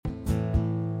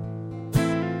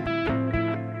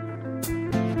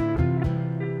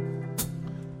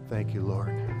Thank you, Lord.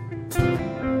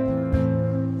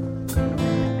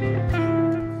 Hallelujah.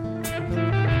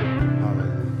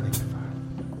 Thank you, Father.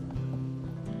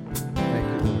 Thank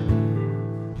you,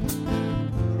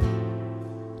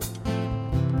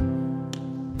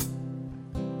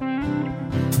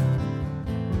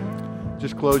 Lord.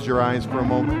 Just close your eyes for a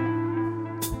moment.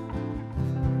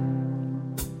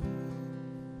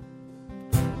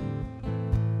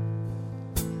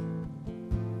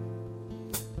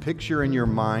 Picture in your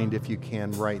mind, if you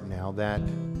can right now,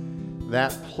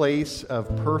 that place of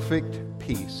perfect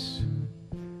peace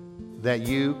that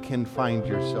you can find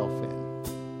yourself in.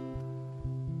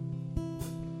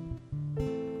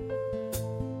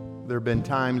 There have been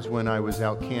times when I was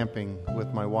out camping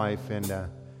with my wife and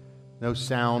no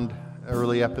sound,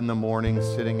 early up in the morning,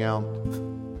 sitting out,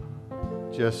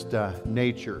 just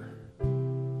nature.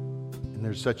 And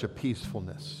there's such a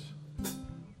peacefulness.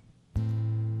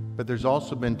 But there's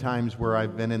also been times where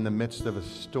I've been in the midst of a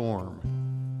storm,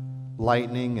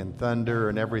 lightning and thunder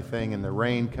and everything, and the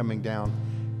rain coming down,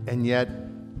 and yet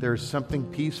there's something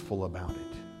peaceful about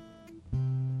it.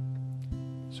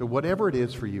 So whatever it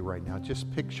is for you right now, just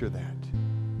picture that.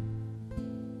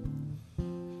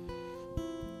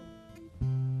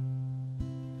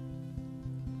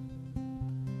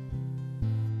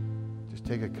 Just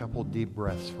take a couple deep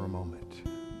breaths for a moment.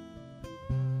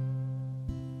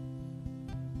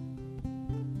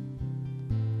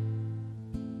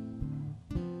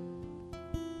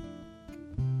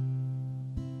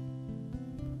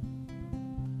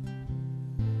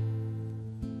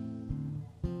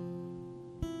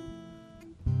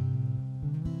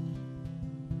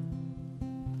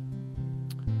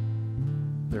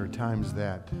 There are times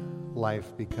that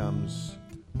life becomes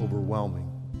overwhelming.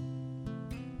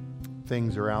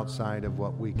 Things are outside of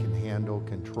what we can handle,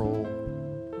 control,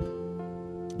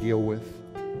 deal with.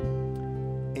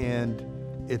 And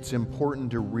it's important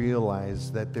to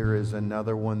realize that there is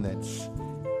another one that's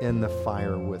in the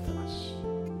fire with us.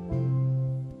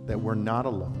 That we're not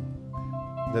alone.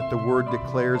 That the Word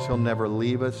declares He'll never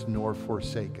leave us nor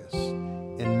forsake us.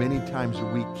 And many times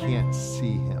we can't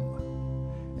see Him.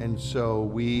 And so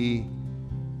we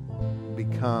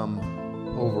become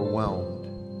overwhelmed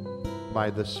by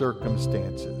the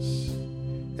circumstances.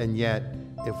 And yet,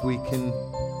 if we can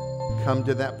come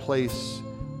to that place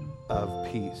of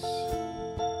peace,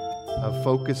 of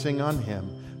focusing on Him,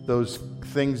 those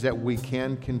things that we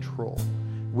can control,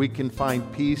 we can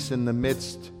find peace in the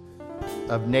midst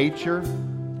of nature,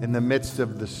 in the midst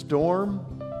of the storm,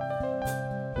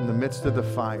 in the midst of the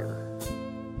fire.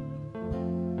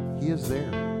 He is there.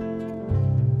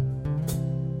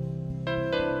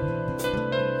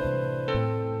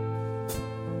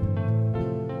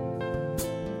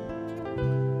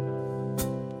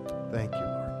 Thank you,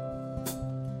 Lord.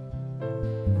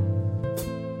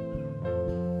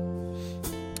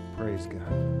 Praise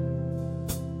God.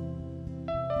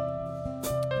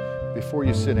 Before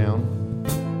you sit down,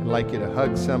 I'd like you to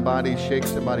hug somebody, shake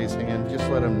somebody's hand. Just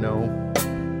let them know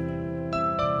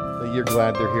that you're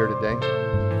glad they're here today.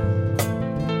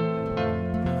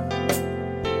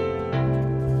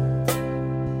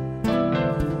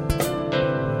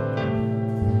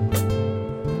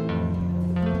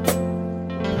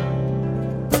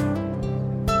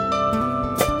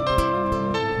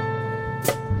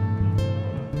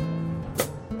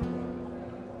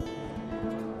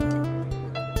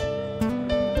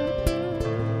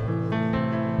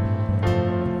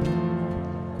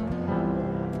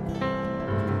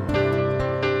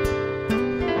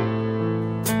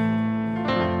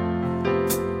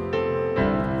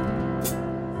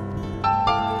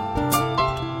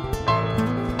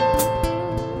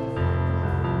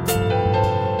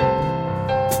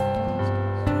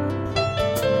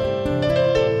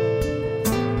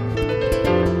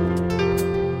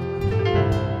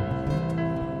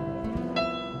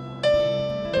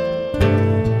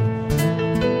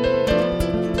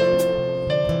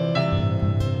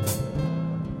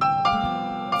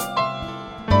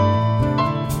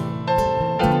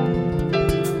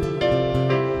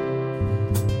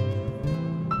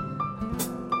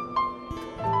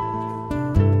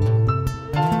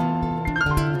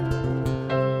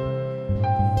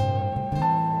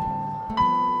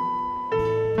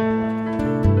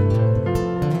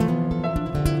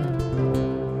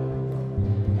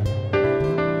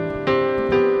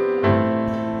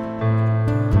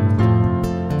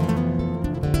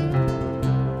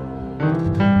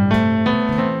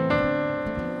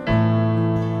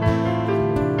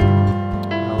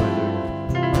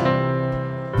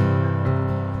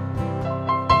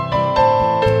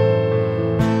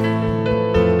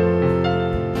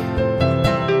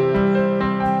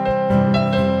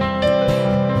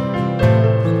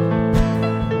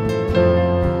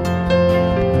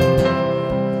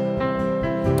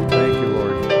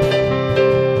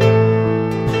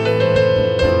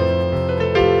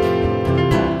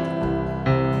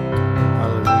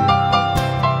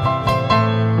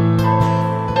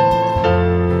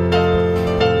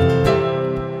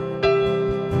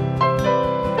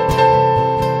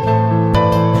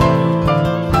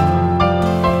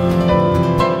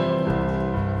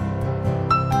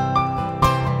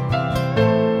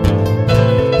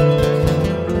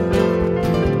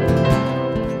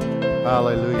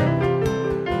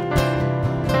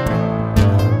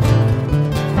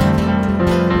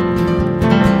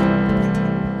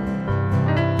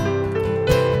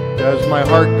 Does my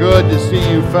heart good to see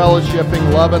you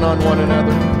fellowshipping, loving on one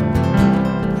another.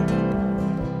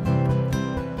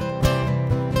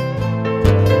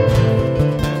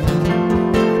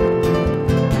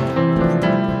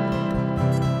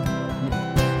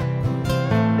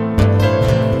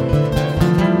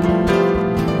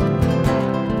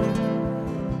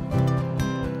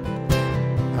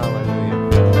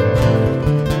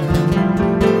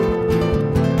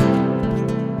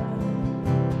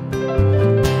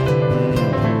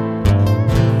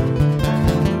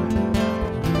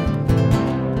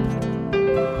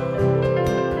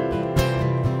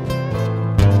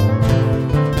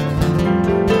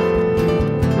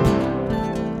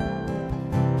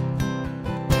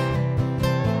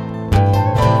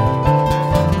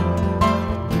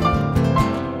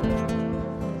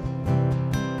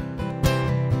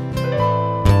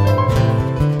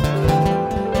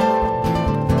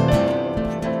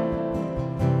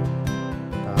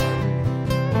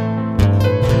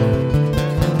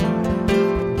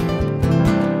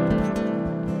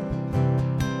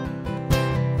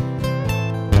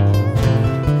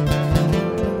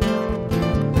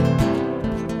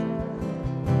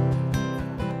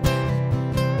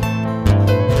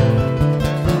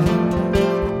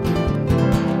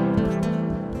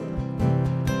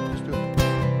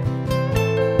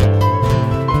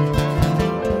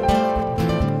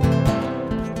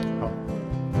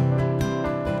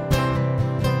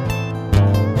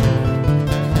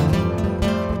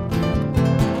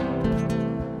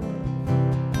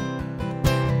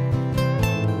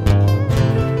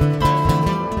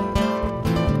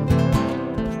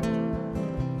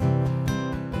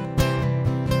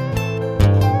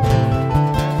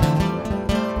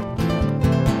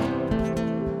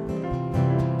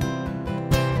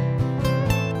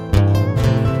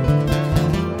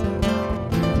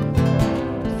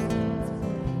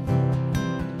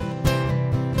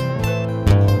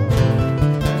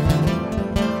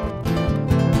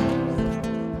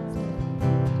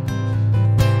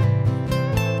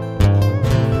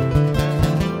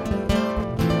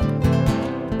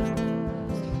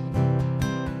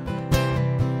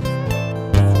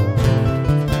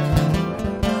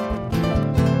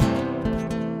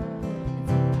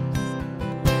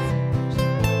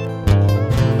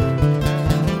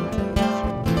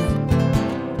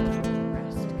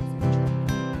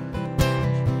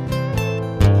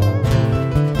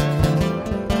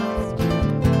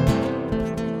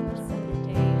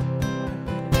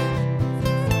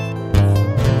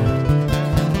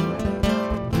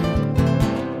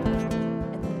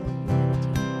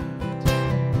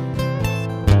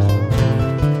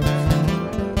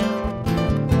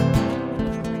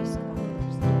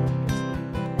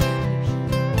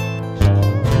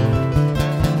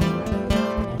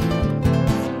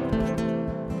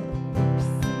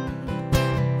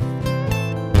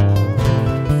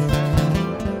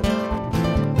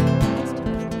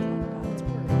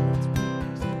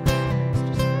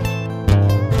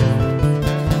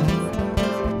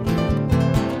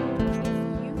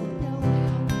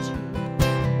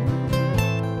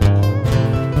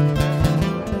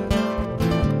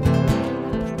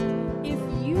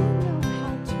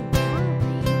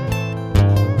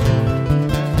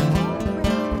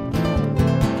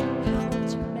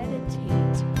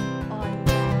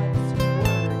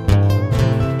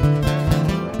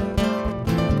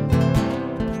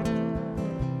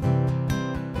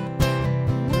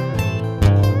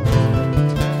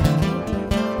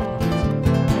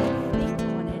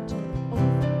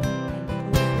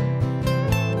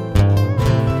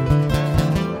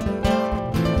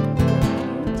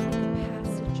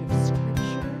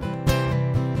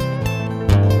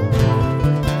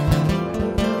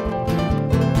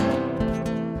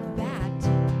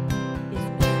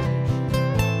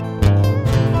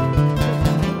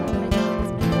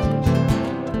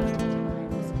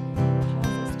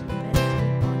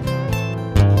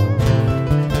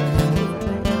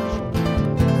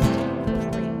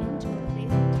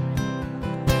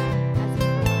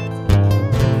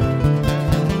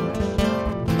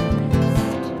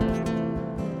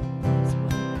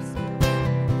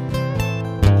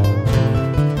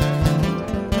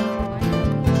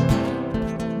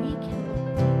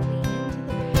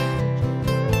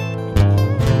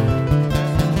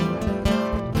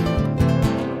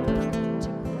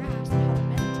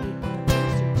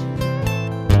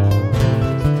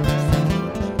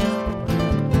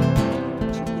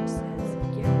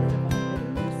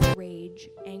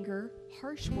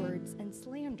 harsh words and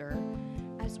slander,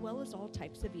 as well as all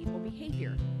types of evil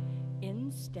behavior.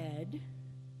 Instead,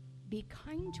 be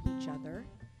kind to each other,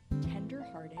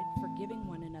 tender-hearted, forgiving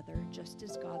one another, just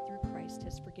as God through Christ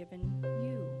has forgiven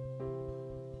you.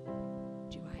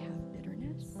 Do I have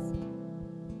bitterness?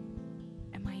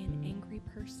 Am I an angry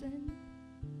person?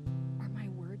 Are my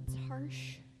words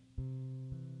harsh?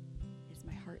 Is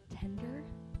my heart tender?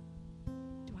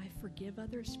 Do I forgive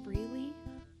others freely?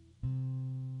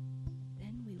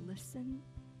 Then we listen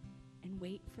and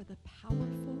wait for the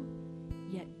powerful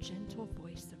yet gentle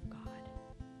voice of God.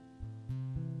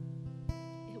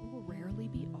 It will rarely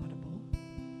be audible,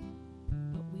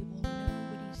 but we will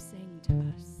know what He's saying to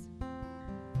us.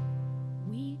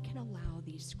 We can allow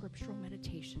these scriptural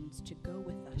meditations to go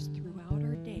with us throughout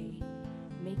our day,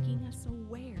 making us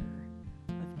aware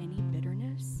of any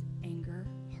bitterness, anger,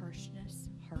 harshness,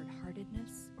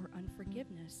 hard-heartedness, or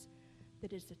unforgiveness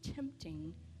that is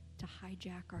attempting to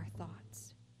hijack our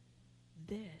thoughts.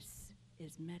 This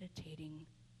is meditating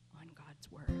on God's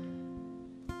Word.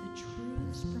 The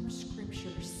truths from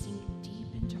Scripture sink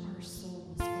deep into our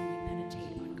souls when we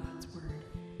meditate on God's Word.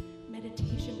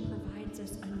 Meditation provides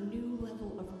us a new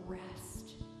level of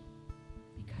rest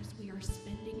because we are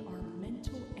spending our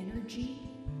mental energy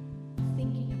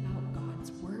thinking about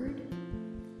God's Word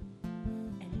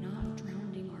and not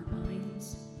drowning our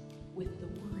minds with the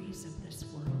worries of this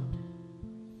world.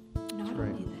 Not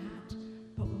only that,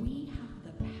 but we have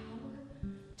the power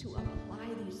to apply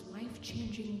these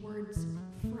life-changing words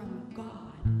from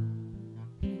God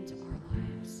into our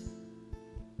lives.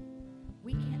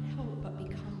 We can't help but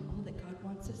become all that God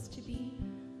wants us to be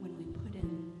when we put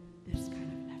in this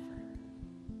kind of effort.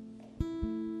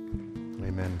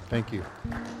 Amen. Thank you.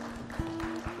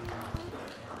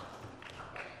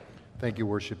 Thank you,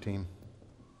 worship team.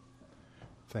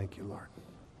 Thank you, Lord.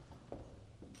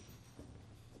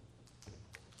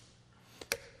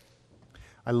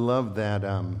 I love that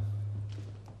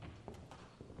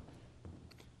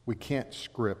we can't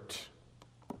script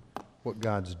what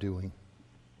God's doing.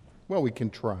 Well, we can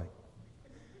try.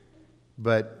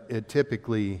 But it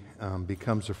typically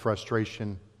becomes a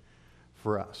frustration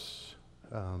for us.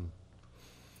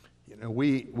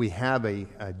 We have a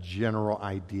general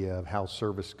idea of how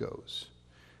service goes.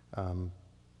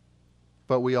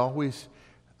 But we always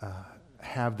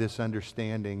have this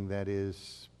understanding that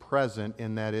is present,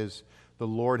 and that is the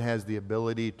Lord has the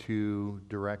ability to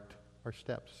direct our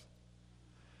steps.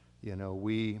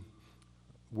 We're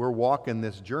walking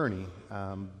this journey,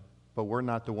 but we're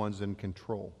not the ones in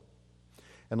control.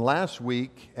 And last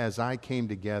week, as I came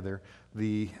together,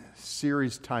 the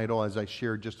series title, as I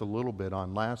shared just a little bit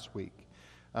on last week,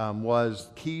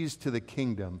 was Keys to the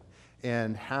Kingdom,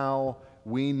 and how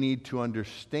we need to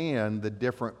understand the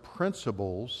different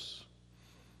principles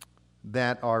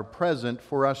that are present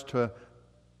for us to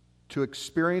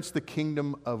experience the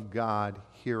kingdom of God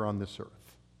here on this earth.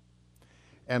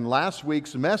 And last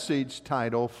week's message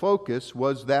title, focus,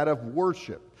 was that of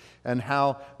worship, and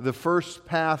how the first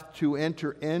path to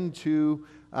enter into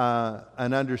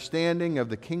an understanding of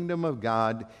the kingdom of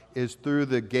God is through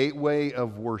the gateway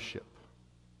of worship.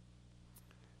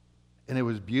 And it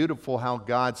was beautiful how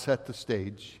God set the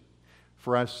stage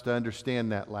for us to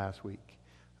understand that last week.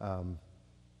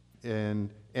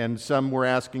 And some were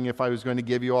asking if I was going to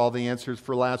give you all the answers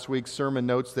for last week's sermon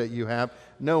notes that you have.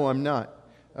 No, I'm not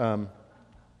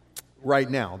right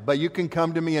now. But you can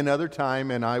come to me another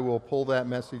time and I will pull that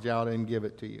message out and give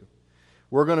it to you.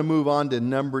 We're going to move on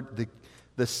to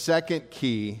the second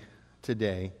key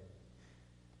today.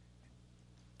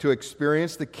 To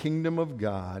experience the kingdom of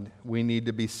God, we need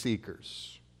to be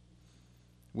seekers.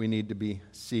 We need to be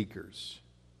seekers.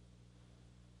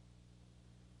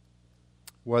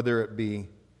 Whether it be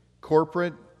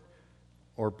corporate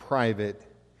or private,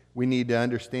 we need to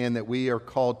understand that we are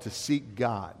called to seek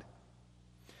God.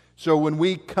 So when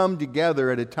we come together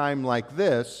at a time like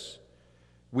this,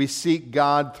 we seek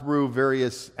God through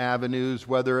various avenues,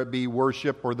 whether it be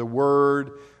worship or the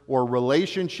Word or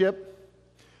relationship.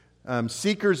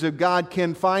 Seekers of God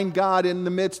can find God in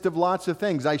the midst of lots of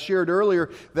things. I shared earlier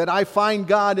that I find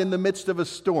God in the midst of a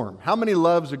storm. How many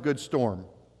loves a good storm?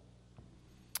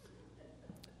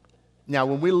 Now,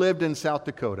 when we lived in South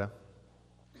Dakota,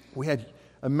 we had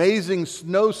amazing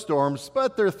snowstorms,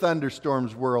 but their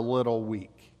thunderstorms were a little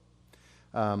weak.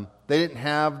 They didn't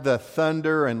have the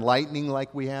thunder and lightning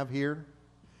like we have here.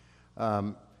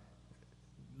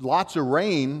 Lots of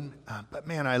rain, but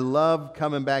man, I love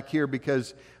coming back here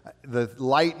because the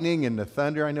lightning and the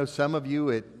thunder, I know some of you,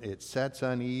 it sets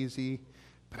uneasy,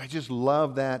 but I just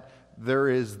love that there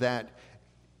is that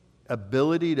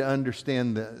ability to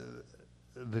understand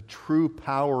the true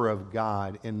power of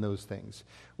God in those things.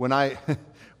 When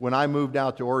I moved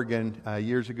out to Oregon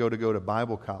years ago to go to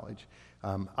Bible college,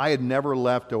 I had never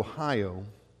left Ohio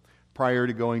prior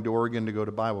to going to Oregon to go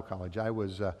to Bible college. I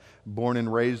was born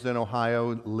and raised in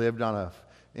Ohio, lived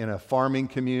in a farming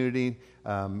community.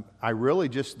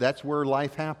 That's where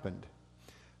life happened.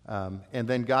 And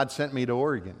then God sent me to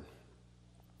Oregon.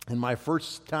 And my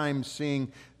first time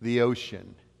seeing the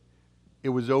ocean, it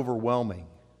was overwhelming.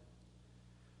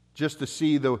 Just to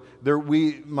see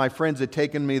my friends had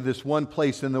taken me this one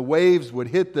place, and the waves would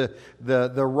hit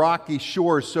the rocky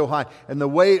shores so high, and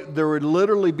there would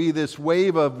literally be this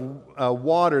wave of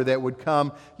water that would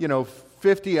come,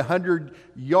 50, 100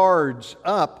 yards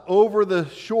up over the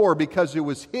shore because it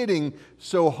was hitting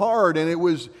so hard, and it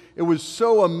was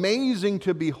so amazing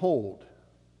to behold.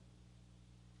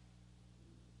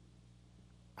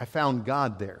 I found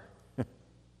God there.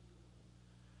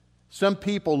 Some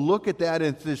people look at that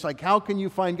and it's like, how can you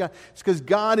find God? It's because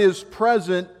God is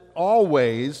present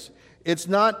always. It's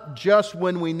not just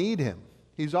when we need Him.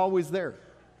 He's always there.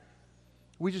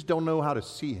 We just don't know how to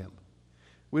see Him.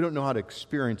 We don't know how to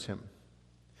experience Him.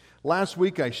 Last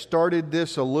week I started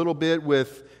this a little bit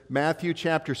with Matthew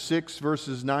chapter 6,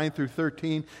 verses 9 through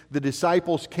 13. The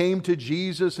disciples came to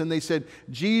Jesus and they said,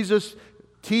 Jesus,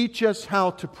 teach us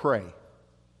how to pray.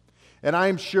 And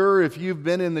I'm sure if you've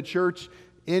been in the church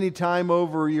any time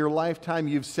over your lifetime,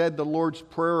 you've said the Lord's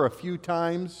Prayer a few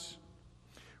times.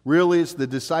 Really, it's the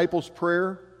disciples'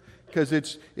 prayer, because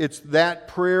it's that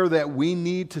prayer that we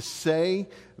need to say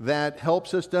that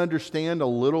helps us to understand a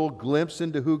little glimpse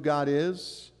into who God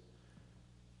is.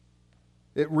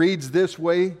 It reads this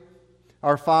way: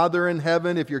 Our Father in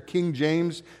heaven, if you're King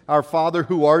James, our Father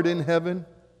who art in heaven,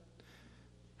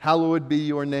 hallowed be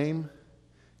your name.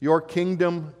 Your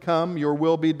kingdom come, your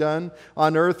will be done,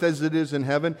 on earth as it is in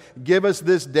heaven. Give us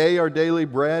this day our daily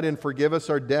bread, and forgive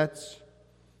us our debts,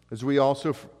 as we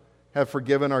also have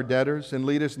forgiven our debtors. And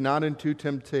lead us not into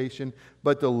temptation,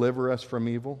 but deliver us from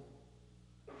evil.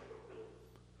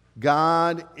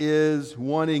 God is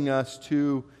wanting us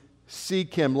to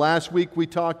seek Him. Last week we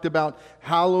talked about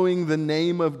hallowing the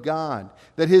name of God,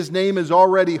 that His name is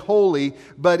already holy,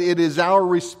 but it is our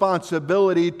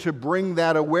responsibility to bring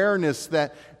that awareness,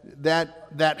 that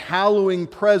hallowing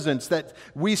presence, that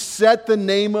we set the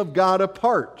name of God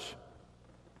apart.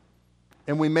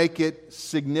 And we make it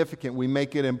significant. We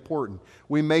make it important.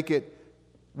 We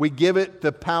give it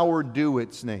the power due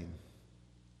its name.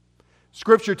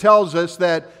 Scripture tells us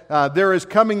that there is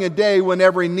coming a day when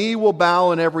every knee will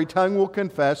bow and every tongue will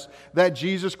confess that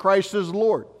Jesus Christ is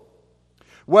Lord.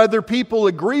 Whether people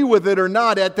agree with it or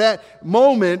not, at that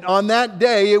moment, on that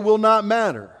day, it will not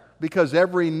matter, because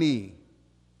every knee,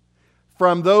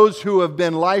 from those who have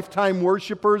been lifetime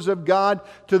worshipers of God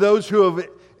to those who have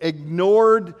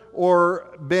ignored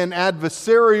or been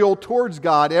adversarial towards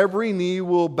God, every knee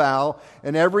will bow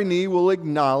and every knee will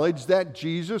acknowledge that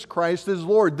Jesus Christ is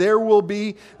Lord. There will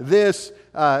be this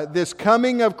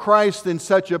coming of Christ in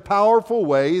such a powerful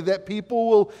way that people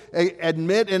will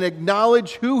admit and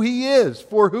acknowledge who He is,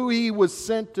 for who He was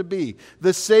sent to be,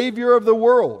 the Savior of the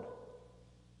world.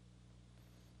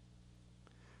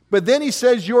 But then He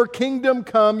says, your kingdom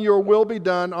come, your will be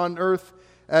done on earth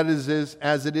as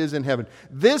it is in heaven.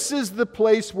 This is the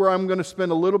place where I'm going to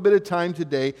spend a little bit of time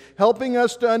today, helping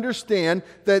us to understand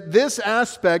that this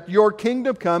aspect, your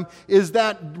kingdom come, is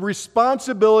that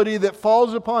responsibility that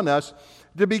falls upon us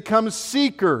to become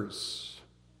seekers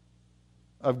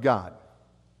of God.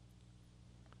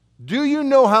 Do you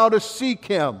know how to seek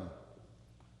Him?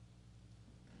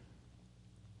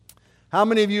 How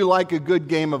many of you like a good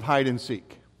game of hide and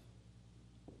seek?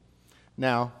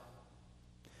 Now,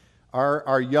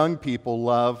 our young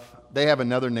people they have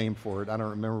another name for it. I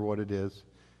don't remember what it is.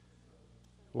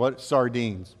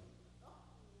 Sardines.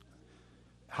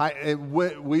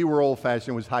 We were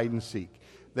old-fashioned. It was hide and seek.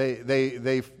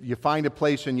 You find a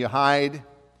place and you hide.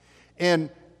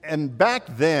 And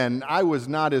back then, I was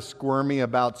not as squirmy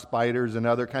about spiders and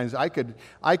other kinds. I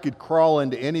could crawl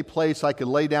into any place. I could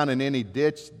lay down in any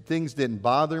ditch. Things didn't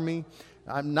bother me.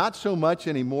 I'm not so much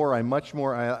anymore.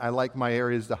 I like my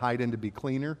areas to hide in to be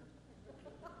cleaner,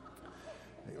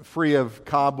 free of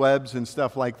cobwebs and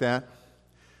stuff like that.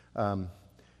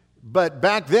 But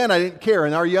back then I didn't care.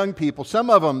 And our young people, some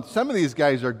of these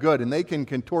guys are good, and they can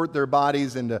contort their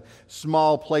bodies into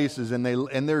small places, and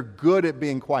they're good at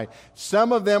being quiet.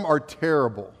 Some of them are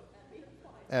terrible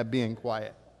at being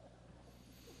quiet.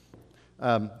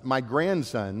 My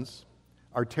grandsons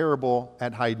are terrible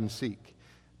at hide and seek,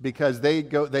 because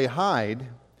they hide,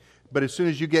 but as soon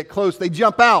as you get close, they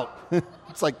jump out.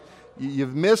 It's like,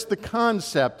 you've missed the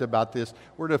concept about this.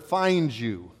 We're to find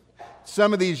you.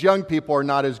 Some of these young people are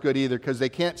not as good either, because they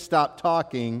can't stop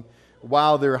talking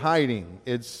while they're hiding.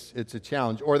 It's a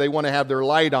challenge. Or they want to have their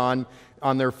light on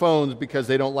their phones because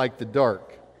they don't like the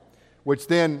dark, which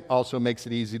then also makes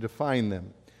it easy to find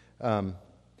them.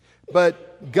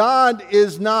 But God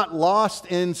is not lost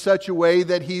in such a way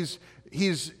that He's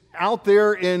out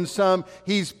there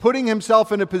He's putting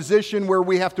Himself in a position where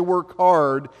we have to work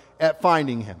hard at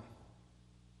finding Him.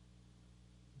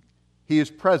 He is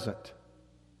present.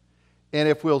 And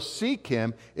if we'll seek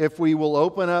Him, if we will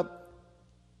open up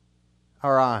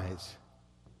our eyes,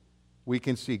 we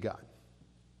can see God.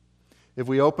 If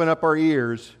we open up our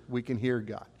ears, we can hear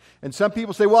God. And some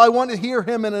people say, well, I want to hear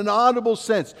Him in an audible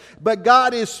sense. But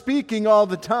God is speaking all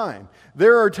the time.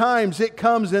 There are times it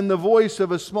comes in the voice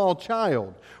of a small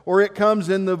child, or it comes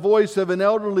in the voice of an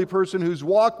elderly person who's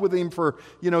walked with Him for,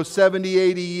 70,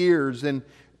 80 years. And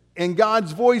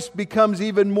God's voice becomes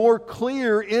even more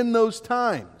clear in those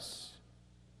times.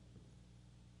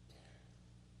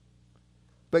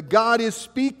 But God is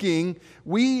speaking.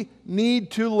 We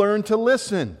need to learn to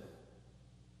listen.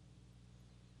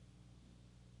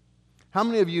 How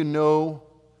many of you know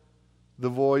the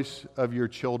voice of your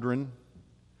children?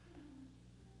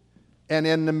 And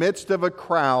in the midst of a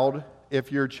crowd, if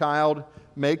your child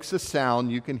makes a sound,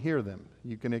 you can hear them.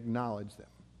 You can acknowledge them.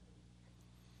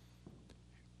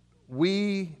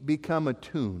 We become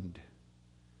attuned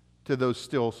to those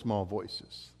still small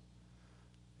voices.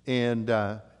 And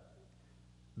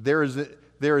there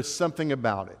is something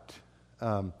about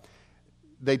it.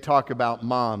 They talk about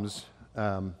moms,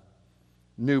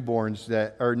 newborns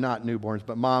that are not newborns,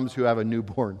 but moms who have a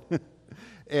newborn.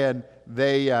 And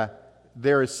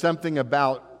there is something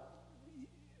about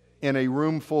in a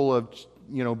room full of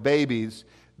babies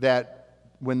that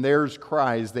when theirs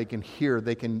cries, they can hear,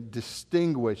 they can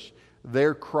distinguish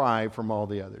their cry from all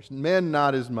the others. Men,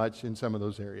 not as much in some of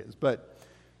those areas, but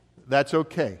that's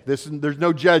okay. There's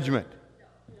no judgment.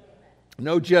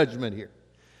 No judgment here.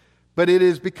 But it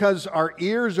is because our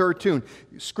ears are attuned.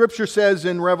 Scripture says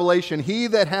in Revelation, he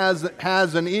that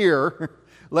has an ear,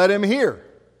 let him hear.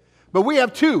 But we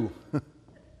have two.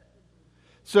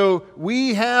 So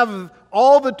we have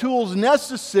all the tools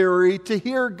necessary to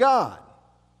hear God.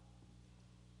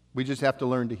 We just have to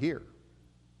learn to hear.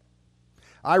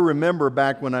 I remember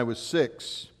back when I was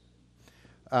 6,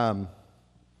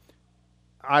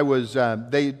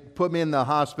 they put me in the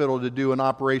hospital to do an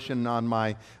operation on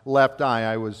my left eye.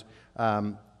 I was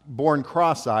born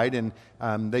cross-eyed, and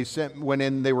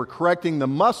they were correcting the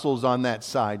muscles on that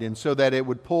side, and so that it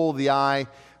would pull the eye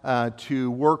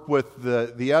to work with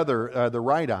the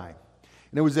right eye.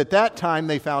 And it was at that time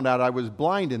they found out I was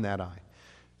blind in that eye.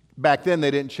 Back then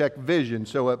they didn't check vision,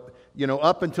 so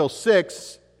up until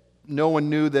 6, no one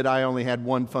knew that I only had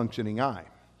one functioning eye.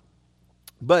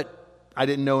 But I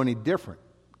didn't know any different.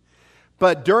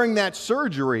 But during that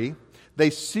surgery, they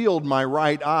sealed my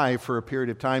right eye for a period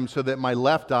of time so that my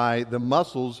left eye, the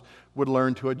muscles, would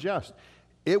learn to adjust.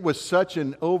 It was such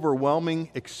an overwhelming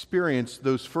experience,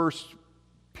 those first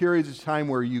periods of time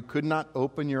where you could not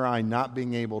open your eye, not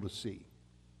being able to see.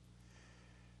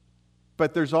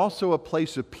 But there's also a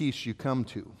place of peace you come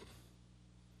to.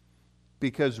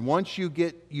 Because once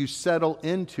you settle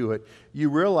into it,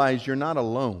 you realize you're not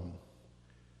alone.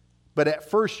 But at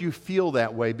first you feel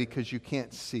that way because you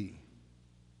can't see.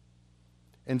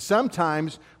 And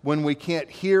sometimes when we can't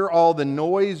hear all the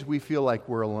noise, we feel like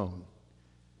we're alone.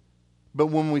 But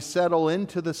when we settle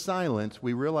into the silence,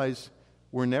 we realize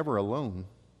we're never alone.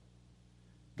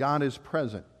 God is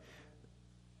present.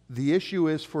 The issue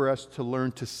is for us to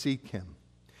learn to seek Him.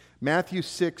 Matthew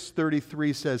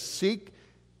 6:33 says, "Seek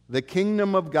the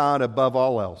kingdom of God above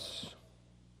all else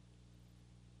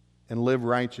and live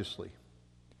righteously,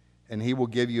 and He will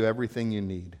give you everything you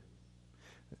need."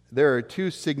 There are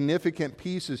two significant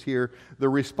pieces here. The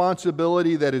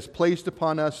responsibility that is placed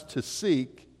upon us to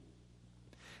seek,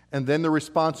 and then the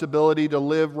responsibility to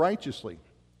live righteously.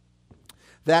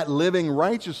 That living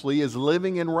righteously is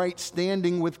living in right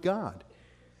standing with God.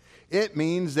 It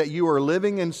means that you are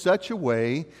living in such a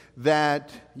way that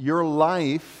your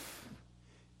life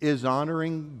is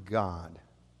honoring God.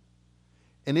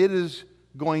 And it is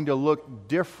going to look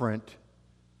different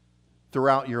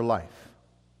throughout your life.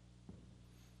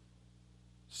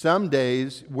 Some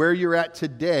days, where you're at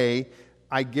today,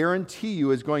 I guarantee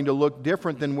you is going to look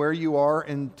different than where you are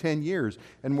in 10 years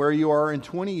and where you are in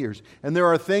 20 years. And there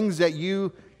are things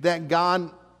that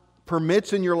God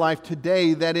permits in your life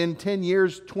today that in 10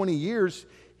 years, 20 years,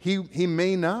 He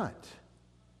may not.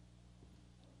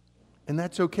 And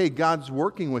that's okay. God's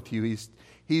working with you.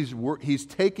 He's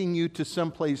taking you to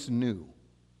someplace new.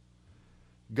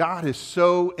 God is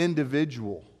so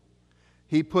individual.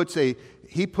 He puts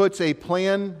a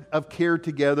plan of care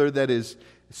together that is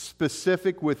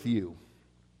specific with you.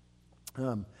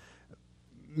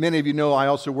 Many of you know I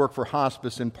also work for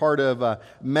hospice, and part of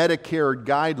Medicare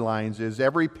guidelines is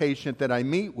every patient that I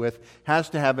meet with has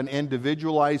to have an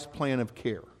individualized plan of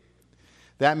care.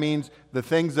 That means the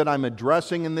things that I'm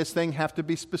addressing in this thing have to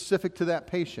be specific to that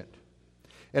patient.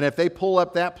 And if they pull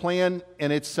up that plan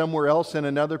and it's somewhere else in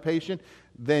another patient,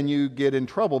 then you get in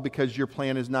trouble because your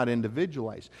plan is not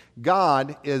individualized.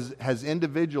 God has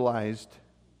individualized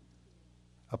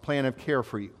a plan of care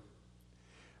for you.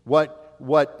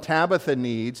 What Tabitha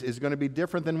needs is going to be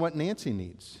different than what Nancy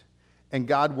needs. And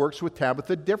God works with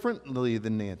Tabitha differently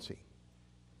than Nancy.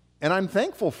 And I'm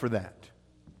thankful for that.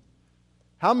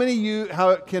 How many of you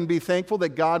can be thankful that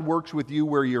God works with you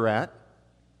where you're at?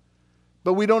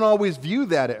 But we don't always view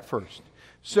that at first.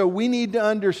 So we need to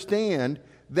understand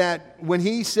that when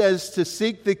He says to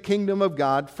seek the kingdom of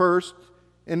God first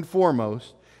and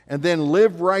foremost, and then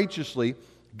live righteously,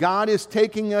 God is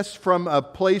taking us from a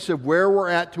place of where we're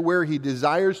at to where He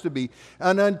desires to be.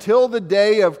 And until the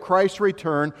day of Christ's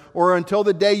return, or until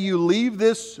the day you leave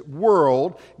this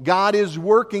world, God is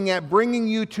working at bringing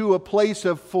you to a place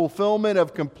of fulfillment,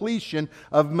 of completion,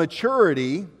 of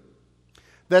maturity,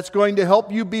 that's going to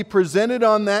help you be presented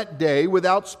on that day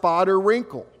without spot or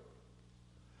wrinkle.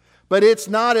 But it's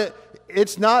not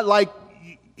like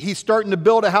He's starting to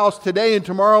build a house today and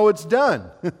tomorrow it's done.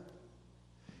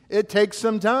 It takes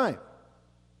some time.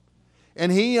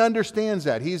 And He understands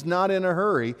that. He's not in a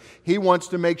hurry. He wants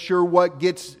to make sure what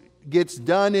gets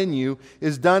done in you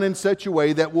is done in such a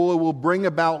way that will bring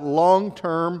about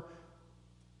long-term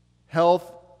health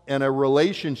and a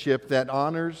relationship that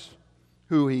honors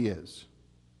who He is.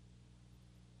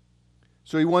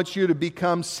 So He wants you to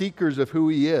become seekers of who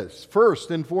He is, first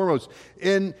and foremost.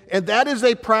 And that is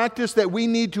a practice that we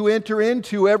need to enter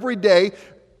into every day.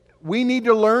 We need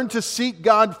to learn to seek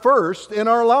God first in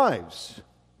our lives.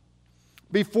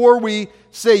 Before we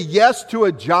say yes to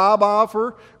a job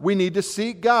offer, we need to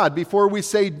seek God. Before we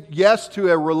say yes to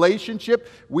a relationship,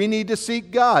 we need to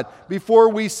seek God. Before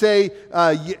we say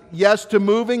yes to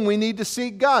moving, we need to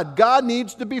seek God. God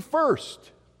needs to be first.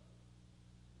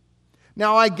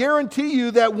 Now, I guarantee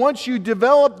you that once you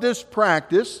develop this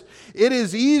practice, it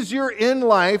is easier in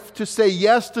life to say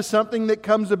yes to something that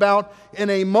comes about in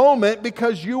a moment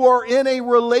because you are in a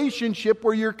relationship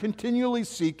where you're continually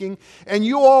seeking and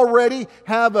you already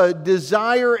have a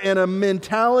desire and a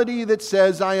mentality that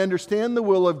says, I understand the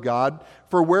will of God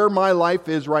for where my life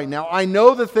is right now. I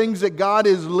know the things that God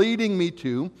is leading me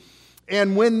to.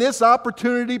 And when this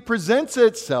opportunity presents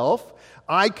itself,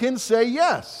 I can say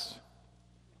yes.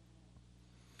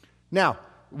 Now,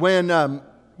 when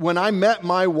I met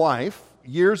my wife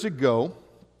years ago,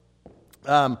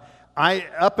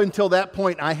 up until that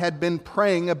point, I had been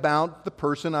praying about the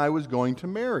person I was going to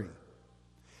marry.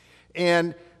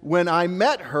 And when I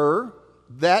met her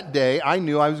that day, I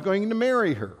knew I was going to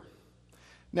marry her.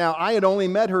 Now, I had only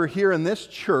met her here in this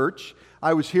church.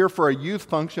 I was here for a youth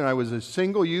function. I was a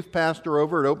single youth pastor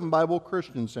over at Open Bible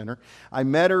Christian Center. I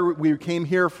met her. We came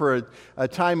here for a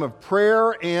time of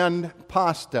prayer and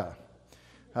pasta.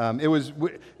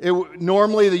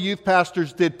 Normally the youth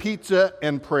pastors did pizza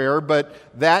and prayer, but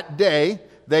that day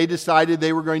they decided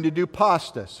they were going to do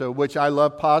pasta. So, which I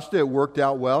love pasta. It worked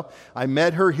out well. I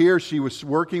met her here. She was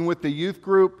working with the youth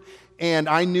group, and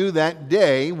I knew that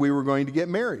day we were going to get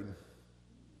married.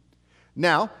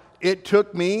 Now, it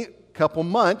took me a couple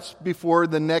months before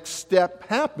the next step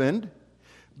happened,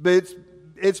 but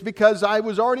it's because I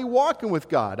was already walking with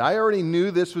God. I already knew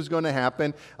this was going to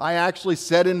happen. I actually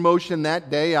set in motion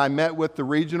that day. I met with the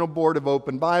regional board of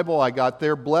Open Bible. I got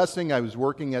their blessing. I was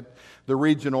working at the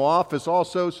regional office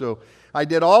also. So I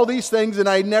did all these things, and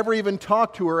I never even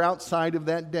talked to her outside of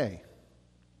that day.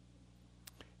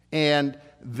 And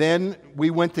then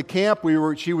we went to camp.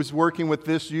 She was working with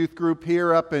this youth group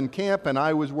here up in camp, and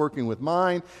I was working with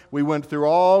mine. We went through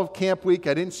all of camp week.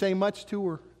 I didn't say much to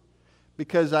her,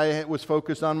 because I was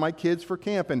focused on my kids for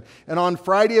camp. And on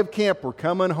Friday of camp, we're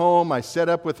coming home. I set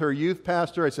up with her youth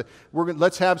pastor. I said,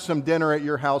 let's have some dinner at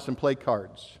your house and play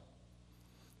cards.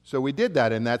 So we did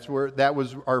that, and that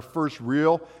was our first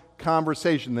real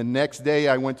conversation. The next day,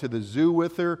 I went to the zoo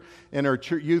with her and her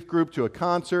youth group to a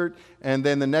concert. And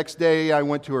then the next day, I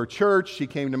went to her church. She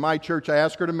came to my church. I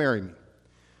asked her to marry me.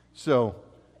 So,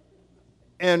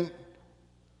 and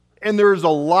there's a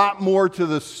lot more to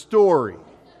the story.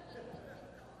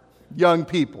 Young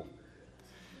people.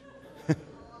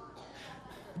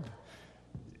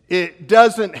 It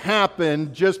doesn't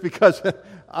happen just because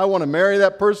I want to marry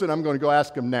that person. I'm going to go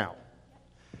ask him now.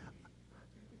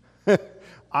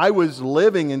 I was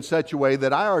living in such a way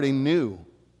that I already knew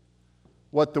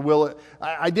what the will.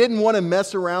 I didn't want to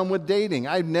mess around with dating.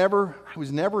 I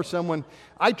was never someone.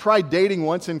 I tried dating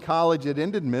once in college. It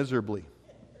ended miserably.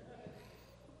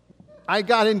 I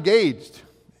got engaged.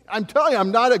 I'm telling you,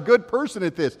 I'm not a good person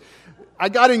at this. I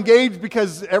got engaged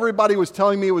because everybody was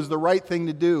telling me it was the right thing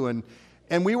to do,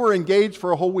 and we were engaged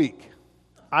for a whole week.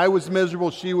 I was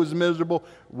miserable. She was miserable.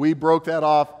 We broke that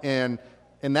off, and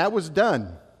that was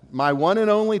done. My one and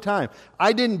only time.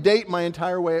 I didn't date my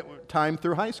entire time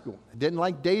through high school. I didn't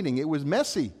like dating. It was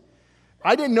messy.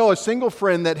 I didn't know a single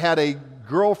friend that had a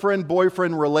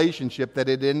girlfriend-boyfriend relationship that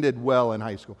it ended well in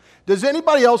high school. Does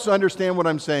anybody else understand what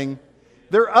I'm saying?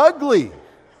 They're ugly.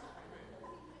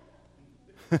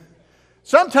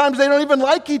 Sometimes they don't even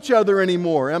like each other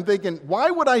anymore. I'm thinking,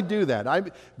 why would I do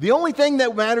that? The only thing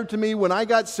that mattered to me when I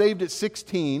got saved at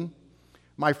 16,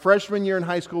 my freshman year in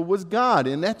high school, was God.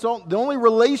 And that's the only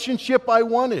relationship I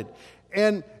wanted.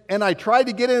 And I tried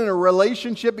to get in a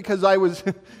relationship because I was,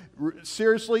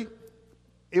 seriously,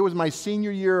 it was my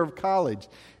senior year of college.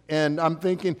 And I'm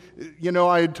thinking,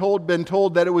 I had been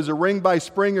told that it was a ring by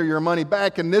spring or your money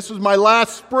back. And this was my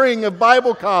last spring of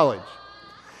Bible college.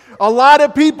 A lot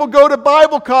of people go to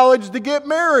Bible college to get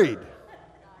married.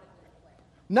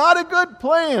 Not a good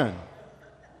plan.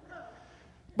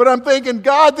 But I'm thinking,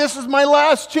 God, this is my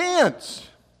last chance.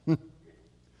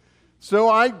 So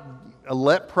I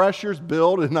let pressures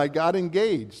build and I got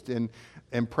engaged. And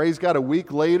praise God, a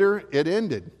week later, it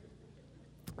ended.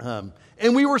 And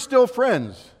we were still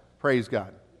friends, praise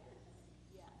God.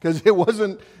 Because it was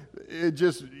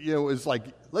like,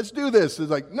 let's do this.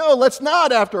 It's like, no, let's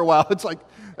not after a while. It's like,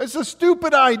 it's a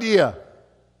stupid idea.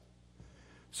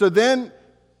 So then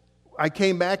I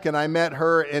came back and I met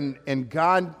her, and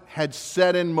God had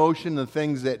set in motion the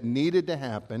things that needed to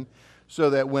happen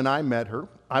so that when I met her,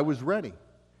 I was ready.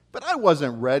 But I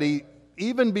wasn't ready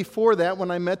even before that when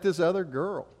I met this other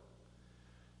girl.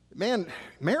 Man,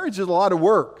 marriage is a lot of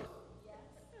work.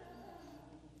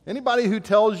 Anybody who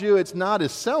tells you it's not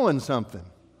is selling something.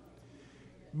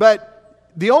 But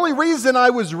the only reason I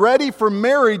was ready for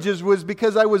marriage was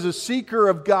because I was a seeker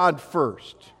of God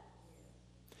first.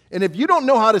 And if you don't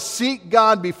know how to seek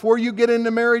God before you get into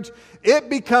marriage, it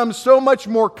becomes so much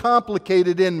more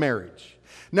complicated in marriage.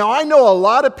 Now, I know a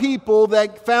lot of people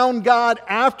that found God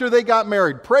after they got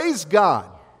married. Praise God.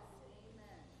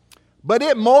 But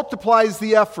it multiplies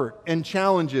the effort and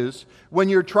challenges when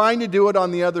you're trying to do it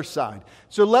on the other side.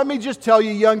 So let me just tell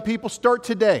you, young people, start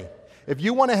today. If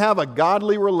you want to have a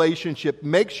godly relationship,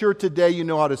 make sure today you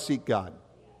know how to seek God.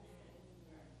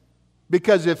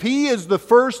 Because if He is the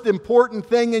first important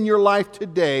thing in your life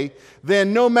today,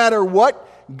 then no matter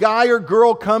what guy or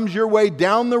girl comes your way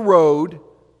down the road,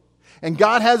 and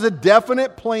God has a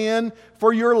definite plan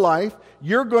for your life,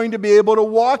 you're going to be able to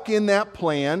walk in that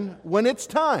plan when it's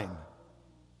time.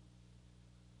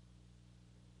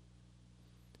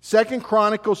 2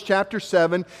 Chronicles chapter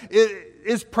 7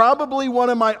 is probably one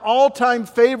of my all-time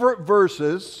favorite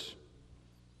verses.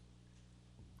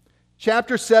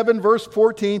 Chapter 7, verse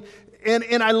 14.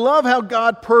 And I love how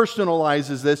God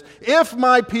personalizes this. If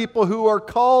my people who are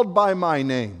called by my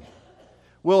name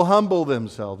will humble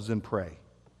themselves and pray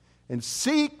and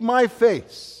seek my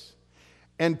face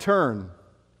and turn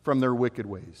from their wicked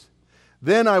ways,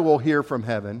 then I will hear from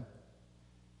heaven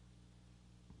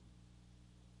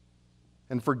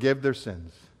and forgive their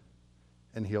sins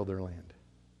and heal their land.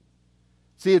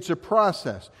 See, it's a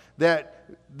process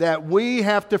that we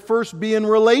have to first be in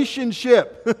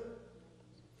relationship.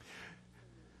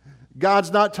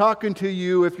 God's not talking to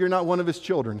you if you're not one of His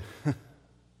children.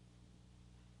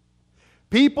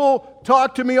 People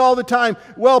talk to me all the time.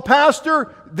 Well,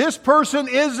 Pastor, this person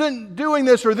isn't doing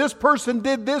this, or this person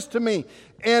did this to me.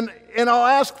 And I'll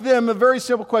ask them a very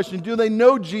simple question. Do they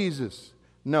know Jesus?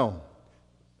 No.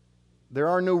 There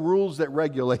are no rules that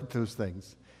regulate those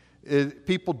things.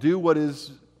 People do what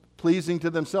is pleasing to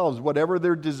themselves, whatever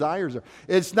their desires are.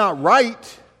 It's not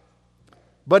right,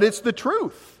 but it's the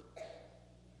truth.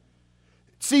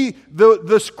 See,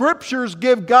 the Scriptures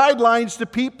give guidelines to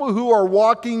people who are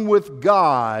walking with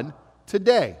God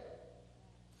today.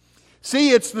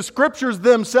 See, it's the Scriptures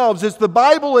themselves, it's the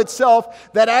Bible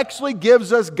itself that actually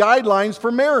gives us guidelines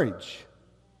for marriage.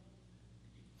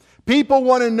 People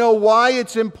want to know why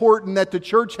it's important that the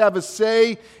church have a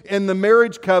say in the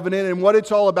marriage covenant and what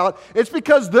it's all about. It's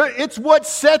because it's what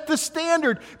set the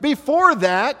standard. Before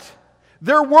that,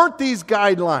 there weren't these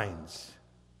guidelines.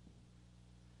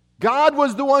 God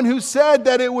was the one who said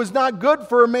that it was not good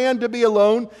for a man to be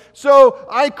alone, so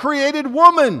I created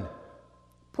woman.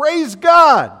 Praise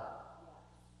God.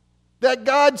 That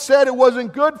God said it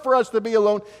wasn't good for us to be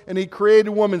alone, and He created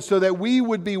woman so that we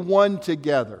would be one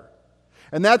together.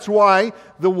 And that's why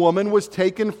the woman was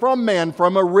taken from man,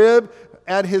 from a rib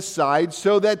at his side,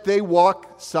 so that they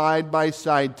walk side by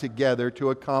side together to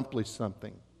accomplish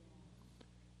something.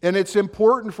 And it's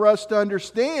important for us to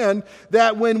understand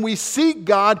that when we seek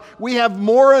God, we have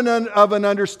more of an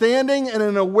understanding and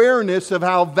an awareness of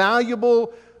how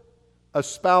valuable a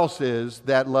spouse is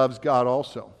that loves God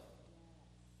also.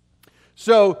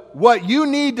 So what you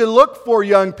need to look for,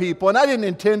 young people, and I didn't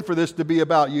intend for this to be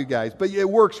about you guys, but it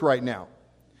works right now.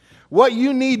 What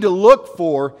you need to look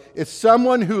for is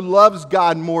someone who loves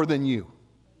God more than you.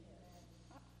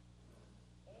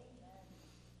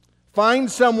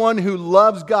 Find someone who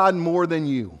loves God more than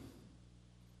you.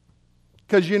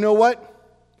 Because you know what?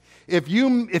 If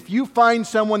you find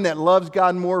someone that loves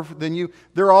God more than you,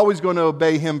 they're always going to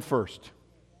obey Him first.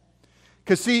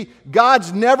 Because see,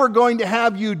 God's never going to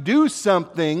have you do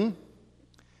something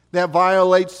that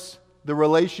violates the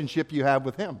relationship you have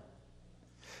with Him.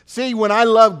 See, when I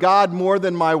love God more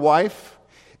than my wife,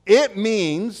 it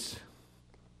means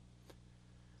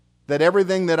that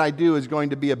everything that I do is going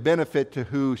to be a benefit to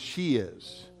who she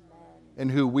is and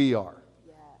who we are.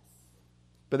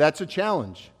 But that's a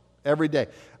challenge every day.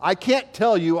 I can't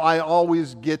tell you I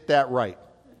always get that right.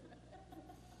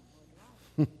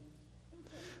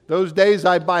 Those days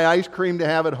I buy ice cream to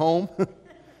have at home.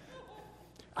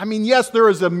 I mean, yes, there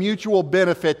is a mutual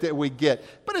benefit that we get,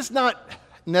 but it's not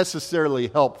necessarily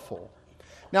helpful.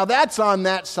 Now that's on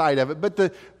that side of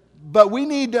it, but we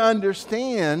need to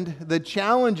understand the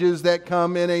challenges that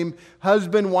come in a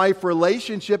husband-wife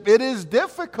relationship. It is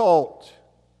difficult.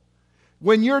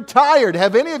 When you're tired,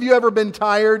 have any of you ever been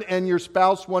tired and your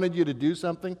spouse wanted you to do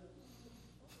something?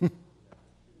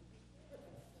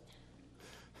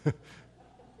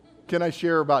 Can I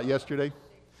share about yesterday?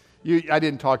 I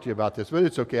didn't talk to you about this, but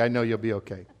it's okay. I know you'll be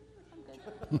okay.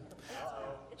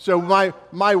 So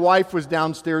my wife was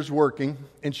downstairs working,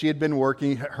 and she had been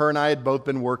working. Her and I had both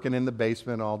been working in the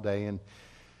basement all day. And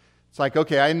it's like,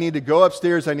 okay, I need to go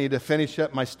upstairs. I need to finish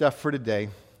up my stuff for today.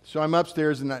 So I'm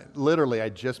upstairs, and I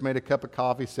just made a cup of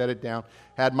coffee, set it down,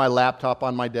 had my laptop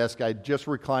on my desk. I just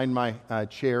reclined my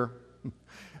chair.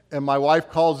 And my wife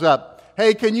calls up,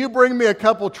 "Hey, can you bring me a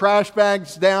couple trash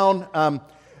bags down?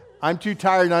 I'm too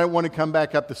tired, and I don't want to come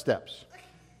back up the steps."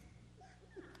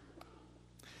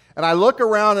 And I look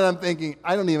around and I'm thinking,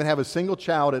 I don't even have a single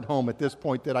child at home at this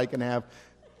point that I can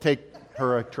take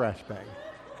her a trash bag.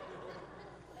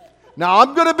 Now,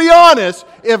 I'm going to be honest,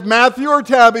 if Matthew or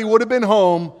Tabby would have been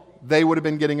home, they would have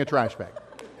been getting a trash bag.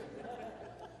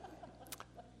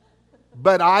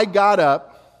 But I got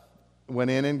up, went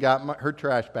in and got her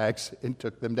trash bags and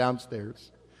took them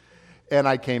downstairs. And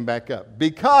I came back up.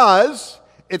 Because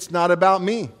it's not about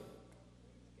me.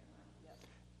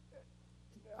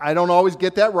 I don't always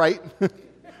get that right.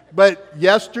 But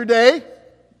yesterday,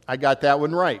 I got that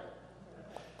one right.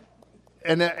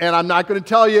 And I'm not going to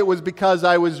tell you it was because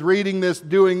I was reading this,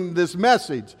 doing this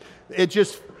message.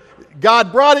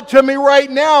 God brought it to me right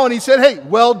now, and He said, "Hey,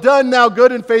 well done, thou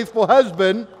good and faithful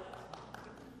husband.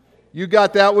 You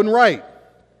got that one right."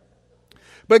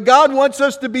 But God wants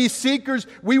us to be seekers.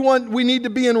 We need to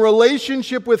be in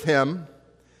relationship with Him.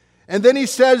 And then He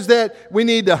says that we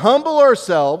need to humble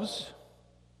ourselves,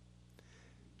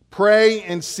 pray,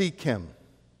 and seek Him.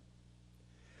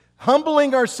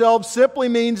 Humbling ourselves simply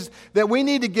means that we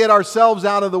need to get ourselves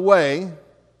out of the way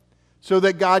so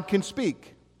that God can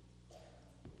speak.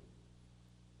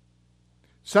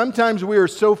 Sometimes we are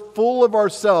so full of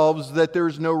ourselves that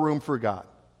there's no room for God.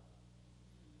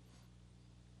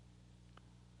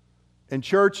 And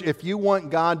church, if you want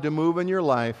God to move in your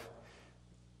life,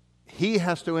 He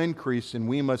has to increase and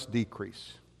we must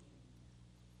decrease.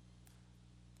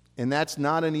 And that's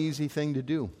not an easy thing to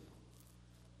do.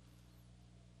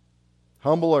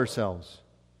 Humble ourselves,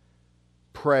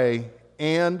 pray,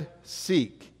 and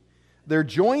seek. They're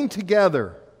joined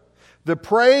together. The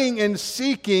praying and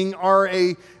seeking are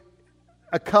a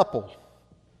couple.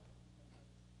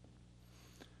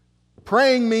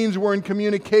 Praying means we're in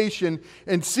communication,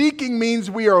 and seeking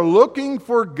means we are looking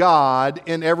for God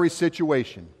in every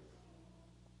situation.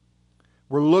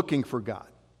 We're looking for God.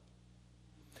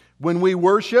 When we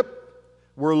worship,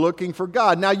 we're looking for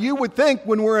God. Now, you would think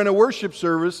when we're in a worship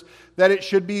service that it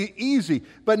should be easy,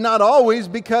 but not always,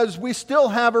 because we still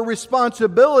have a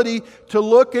responsibility to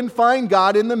look and find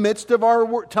God in the midst of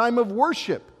our time of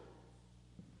worship.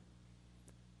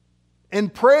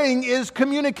 And praying is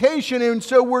communication. And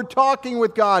so we're talking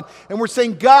with God and we're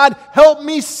saying, God, help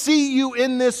me see you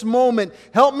in this moment.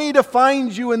 Help me to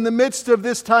find you in the midst of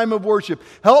this time of worship.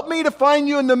 Help me to find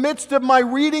you in the midst of my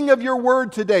reading of your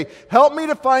word today. Help me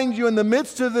to find you in the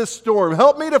midst of this storm.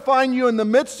 Help me to find you in the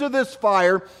midst of this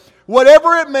fire.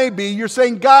 Whatever it may be, you're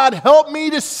saying, God, help me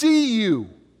to see you.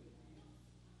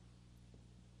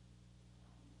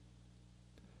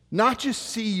 Not just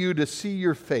see you, to see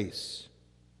your face.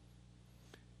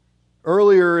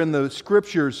 Earlier in the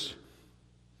scriptures,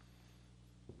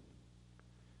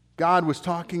 God was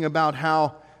talking about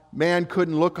how man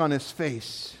couldn't look on his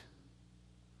face.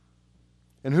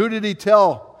 And who did he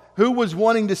tell? Who was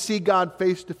wanting to see God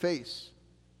face to face?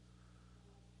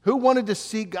 Who wanted to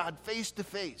see God face to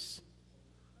face?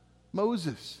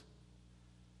 Moses.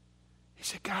 He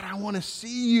said, God, I want to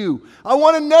see you. I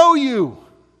want to know you.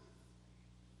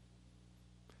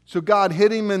 So God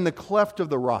hid him in the cleft of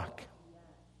the rock.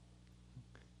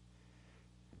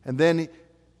 And then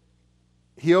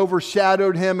he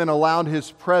overshadowed him and allowed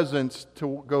his presence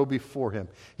to go before him.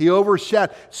 He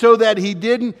overshadowed so that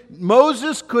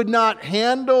Moses could not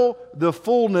handle the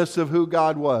fullness of who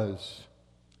God was.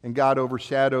 And God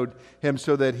overshadowed him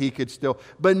so that he could still.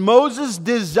 But Moses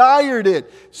desired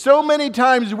it. So many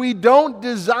times we don't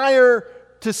desire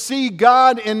to see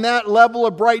God in that level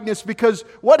of brightness, because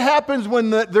what happens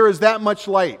when there is that much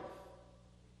light?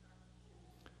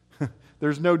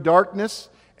 There's no darkness.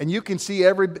 And you can see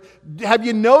Have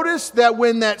you noticed that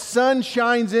when that sun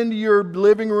shines into your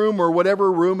living room or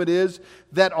whatever room it is,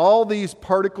 that all these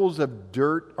particles of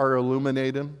dirt are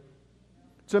illuminated?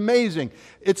 It's amazing.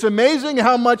 It's amazing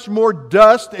how much more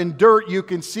dust and dirt you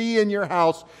can see in your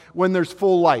house when there's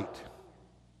full light.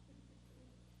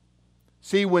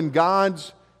 See, when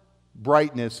God's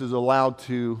brightness is allowed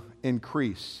to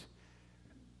increase,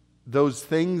 those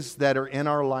things that are in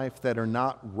our life that are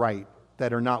not right,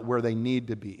 that are not where they need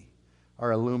to be,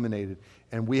 are illuminated.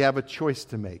 And we have a choice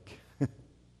to make.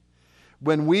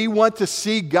 When we want to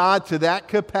see God to that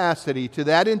capacity, to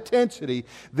that intensity,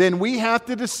 then we have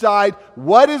to decide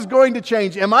what is going to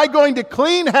change. Am I going to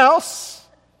clean house?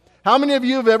 How many of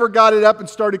you have ever got it up and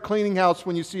started cleaning house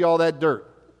when you see all that dirt?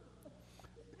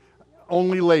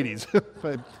 Only ladies.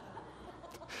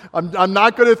 I'm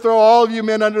not going to throw all of you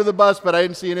men under the bus, but I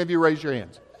didn't see any of you raise your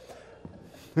hands.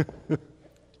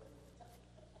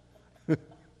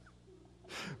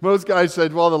 Most guys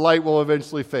said, well, the light will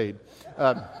eventually fade.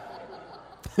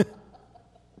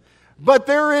 But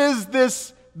there is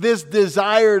this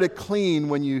desire to clean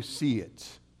when you see it.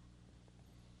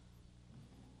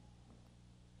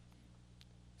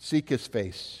 Seek His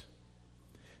face.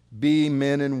 Be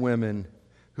men and women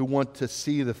who want to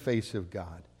see the face of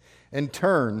God and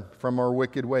turn from our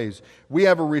wicked ways. We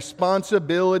have a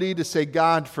responsibility to say,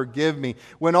 God, forgive me.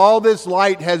 When all this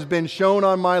light has been shown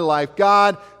on my life,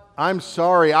 God, I'm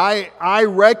sorry. I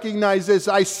recognize this.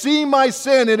 I see my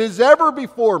sin. It is ever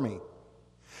before me.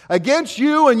 Against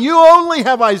you and you only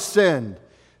have I sinned.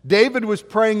 David was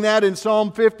praying that in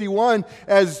Psalm 51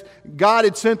 as God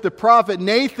had sent the prophet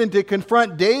Nathan to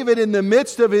confront David in the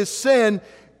midst of his sin.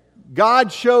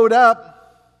 God showed up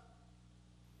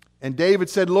and David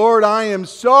said, Lord, I am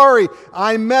sorry.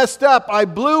 I messed up. I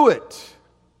blew it.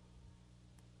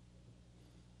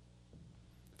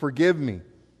 Forgive me.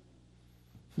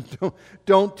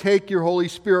 Don't take your Holy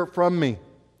Spirit from me.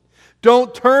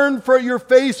 Don't turn your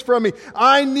face from me.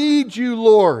 I need you,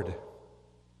 Lord.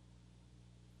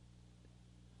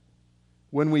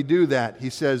 When we do that,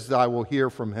 He says, I will hear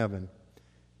from heaven,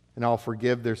 and I'll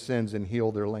forgive their sins and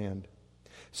heal their land.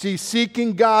 See,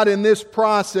 seeking God in this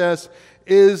process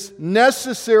is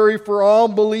necessary for all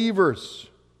believers.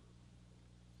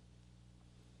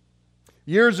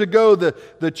 Years ago,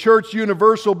 the Church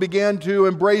Universal began to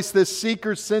embrace this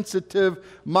seeker-sensitive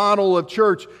model of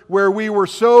church where we were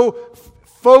so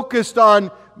focused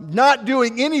on not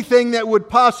doing anything that would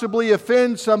possibly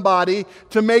offend somebody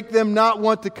to make them not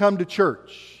want to come to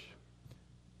church.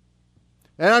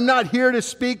 And I'm not here to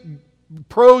speak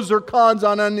pros or cons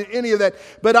on any of that,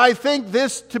 but I think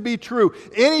this to be true.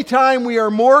 Anytime we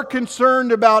are more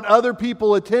concerned about other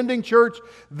people attending church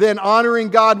than honoring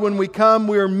God when we come,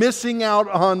 we are missing out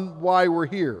on why we're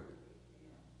here.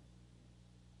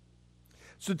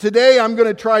 So today I'm going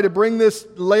to try to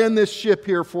land this ship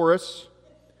here for us.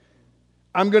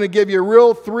 I'm going to give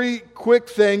you three quick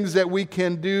things that we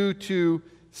can do to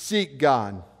seek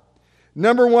God.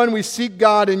 Number one, we seek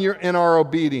God in our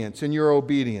obedience, in your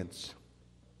obedience.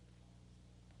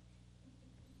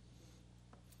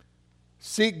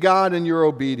 Seek God in your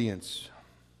obedience.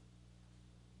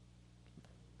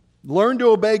 Learn to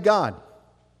obey God.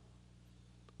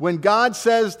 When God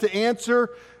says to answer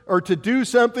or to do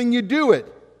something, you do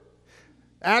it.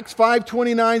 Acts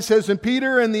 5:29 says, and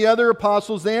Peter and the other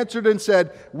apostles answered and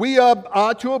said, we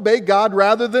ought to obey God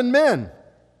rather than men.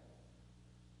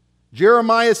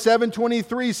 Jeremiah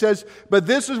 7:23 says, but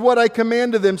this is what I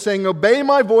commanded them, saying, obey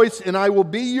my voice, and I will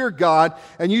be your God,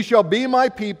 and you shall be my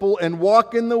people, and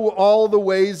walk in all the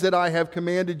ways that I have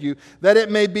commanded you, that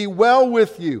it may be well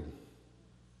with you.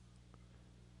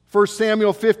 1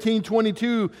 Samuel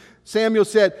 15:22, Samuel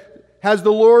said, has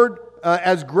the Lord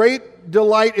as great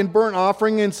delight in burnt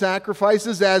offering and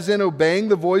sacrifices as in obeying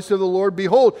the voice of the Lord?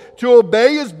 Behold, to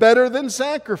obey is better than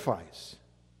sacrifice.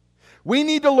 We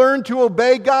need to learn to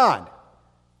obey God.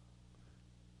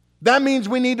 That means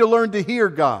we need to learn to hear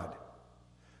God.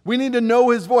 We need to know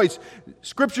His voice.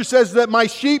 Scripture says that my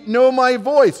sheep know my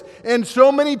voice. And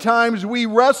so many times we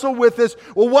wrestle with this.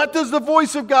 Well, what does the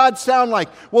voice of God sound like?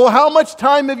 Well, how much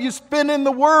time have you spent in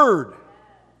the Word?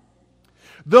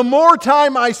 The more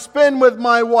time I spend with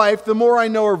my wife, the more I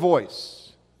know her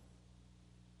voice.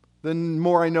 The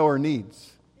more I know her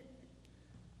needs.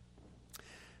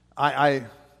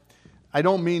 I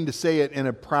don't mean to say it in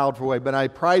a proudful way, but I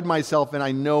pride myself and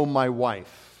I know my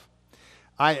wife.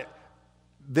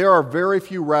 There are very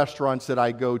few restaurants that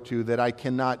I go to that I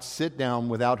cannot sit down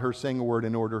without her saying a word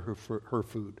and order her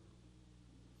food.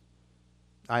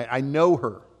 I know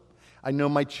her. I know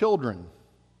my children.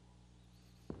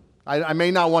 I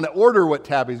may not want to order what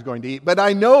Tabby's going to eat, but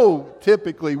I know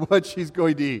typically what she's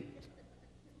going to eat.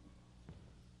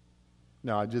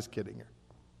 No, I'm just kidding her.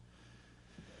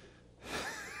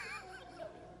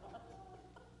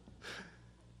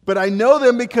 But I know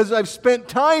them because I've spent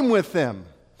time with them.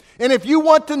 And if you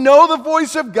want to know the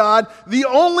voice of God, the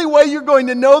only way you're going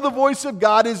to know the voice of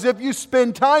God is if you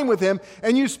spend time with Him.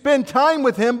 And you spend time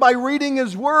with Him by reading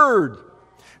His Word.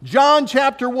 John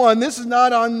chapter 1. This is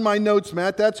not on my notes,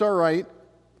 Matt. That's all right.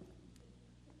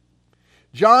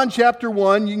 John chapter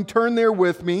 1. You can turn there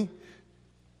with me. It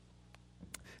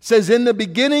says, in the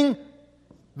beginning,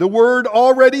 the Word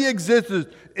already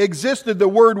existed. The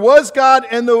Word was God,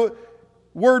 and the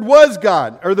Word was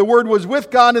God. Or the Word was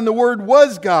with God, and the Word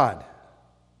was God.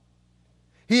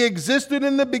 He existed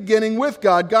in the beginning with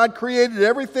God. God created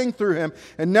everything through Him,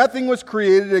 and nothing was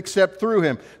created except through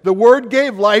Him. The Word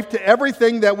gave life to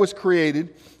everything that was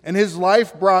created, and His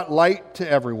life brought light to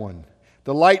everyone.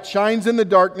 The light shines in the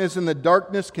darkness, and the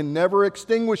darkness can never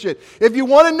extinguish it. If you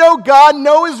want to know God,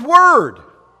 know His Word.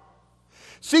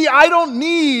 See, I don't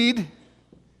need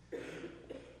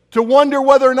to wonder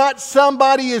whether or not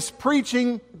somebody is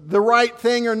preaching the right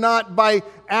thing or not by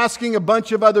asking a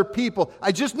bunch of other people.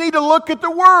 I just need to look at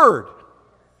the Word.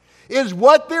 Is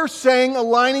what they're saying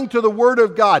aligning to the Word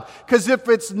of God? Because if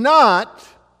it's not,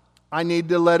 I need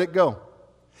to let it go.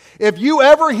 If you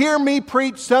ever hear me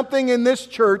preach something in this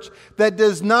church that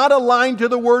does not align to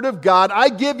the Word of God, I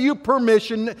give you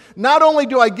permission. Not only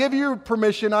do I give you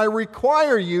permission, I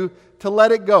require you to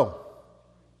let it go.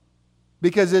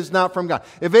 Because it's not from God.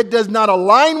 If it does not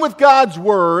align with God's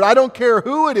Word, I don't care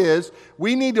who it is,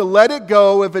 we need to let it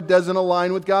go if it doesn't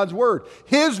align with God's Word.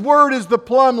 His Word is the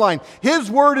plumb line. His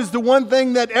Word is the one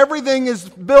thing that everything is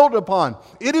built upon.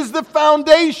 It is the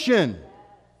foundation.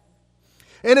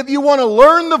 And if you want to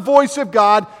learn the voice of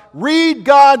God, read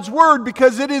God's Word,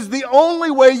 because it is the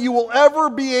only way you will ever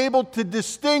be able to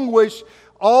distinguish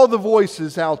all the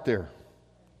voices out there.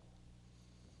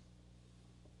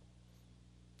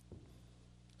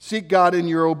 Seek God in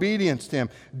your obedience to Him.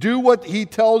 Do what He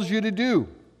tells you to do.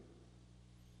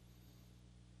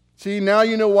 See, now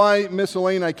you know why, Miss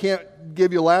Elaine, I can't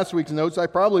give you last week's notes. I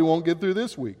probably won't get through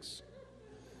this week's.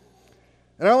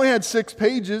 And I only had 6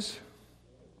 pages.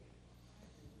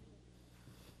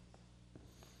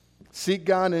 Seek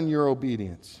God in your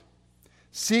obedience.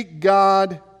 Seek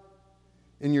God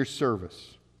in your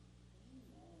service.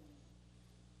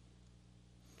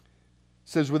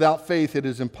 It says, without faith it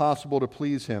is impossible to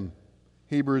please Him.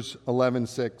 Hebrews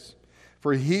 11:6.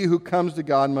 For he who comes to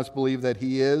God must believe that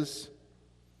He is,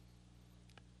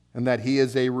 and that He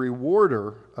is a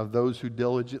rewarder of those who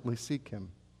diligently seek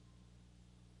Him.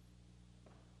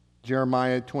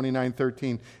 Jeremiah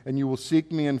 29:13. And you will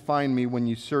seek me and find me when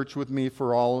you search with me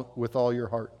with all your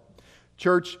heart.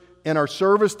 Church, in our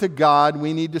service to God,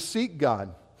 we need to seek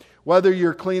God. Whether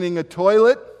you're cleaning a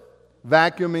toilet,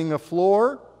 vacuuming a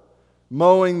floor,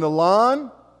 mowing the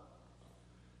lawn,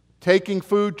 taking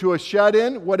food to a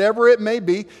shut-in, whatever it may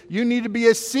be, you need to be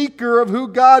a seeker of who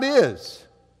God is.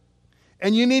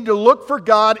 And you need to look for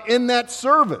God in that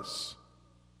service.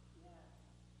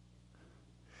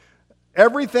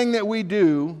 Everything that we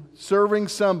do, serving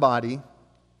somebody,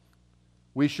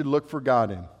 we should look for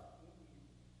God in.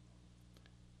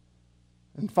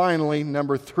 And finally,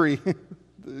 number 3,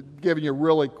 giving you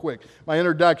really quick. My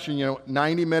introduction,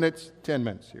 90 minutes, 10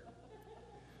 minutes here.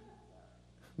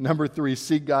 Number 3,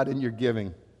 seek God in your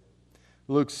giving.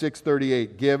 Luke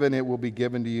 6:38, give and it will be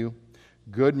given to you.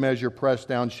 Good measure pressed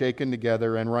down, shaken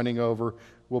together, and running over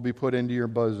will be put into your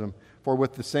bosom. For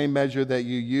with the same measure that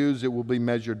you use, it will be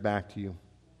measured back to you.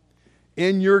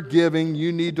 In your giving,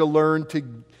 you need to learn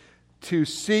to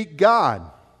seek God.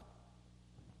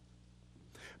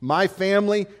 My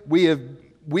family,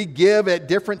 we give at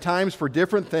different times for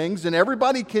different things, and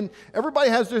everybody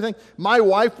has their thing. My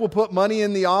wife will put money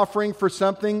in the offering for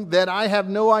something that I have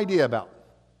no idea about.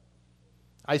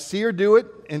 I see her do it,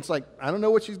 and it's like, I don't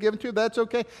know what she's giving to. That's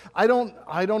okay. I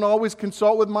don't always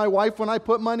consult with my wife when I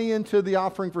put money into the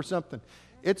offering for something.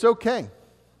 It's okay.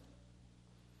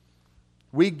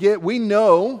 We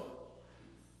know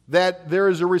that there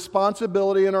is a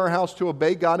responsibility in our house to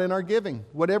obey God in our giving,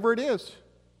 whatever it is.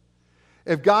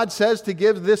 If God says to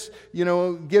give this,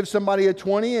 give somebody a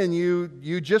 20 and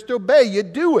you just obey, you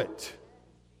do it.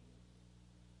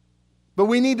 But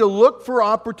we need to look for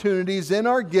opportunities in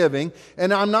our giving,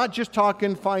 and I'm not just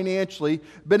talking financially,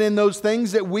 but in those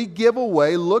things that we give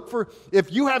away. Look for,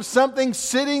 if you have something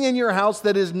sitting in your house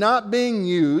that is not being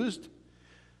used,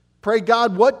 pray,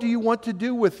 God, what do you want to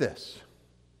do with this?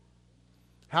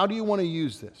 How do you want to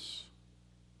use this?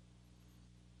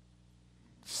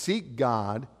 Seek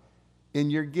God in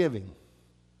your giving,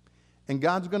 and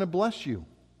God's going to bless you.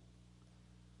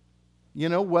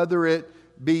 Whether it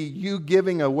be you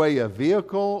giving away a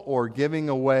vehicle or giving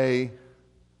away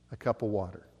a cup of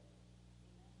water.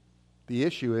 The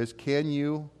issue is, can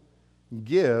you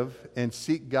give and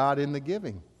seek God in the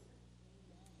giving?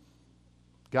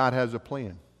 God has a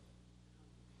plan.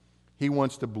 He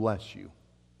wants to bless you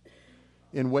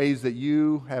in ways that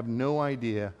you have no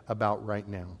idea about right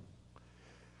now.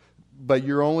 But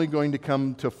you're only going to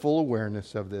come to full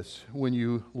awareness of this when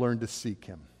you learn to seek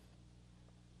Him.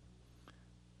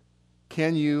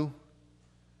 Can you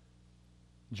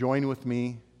join with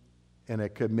me in a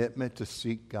commitment to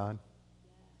seek God?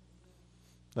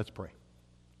 Let's pray.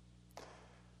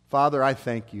 Father, I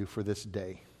thank you for this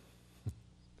day.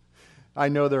 I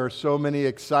know there are so many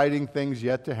exciting things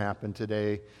yet to happen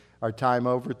today. Our time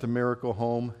over at the Miracle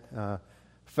Home,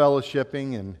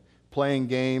 fellowshipping and playing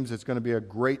games. It's going to be a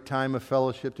great time of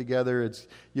fellowship together.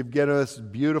 You've given us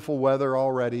beautiful weather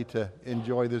already to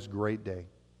enjoy this great day.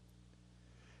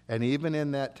 And even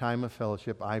in that time of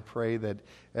fellowship, I pray that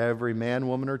every man,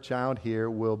 woman, or child here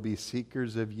will be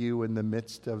seekers of you in the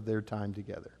midst of their time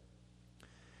together.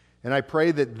 And I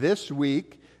pray that this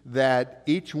week, that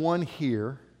each one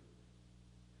here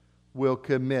will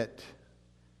commit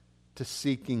to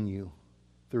seeking you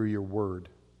through your word,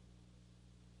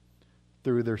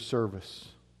 through their service,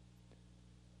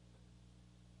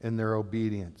 and their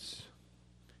obedience,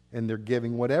 and their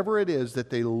giving, whatever it is that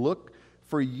they look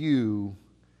for you.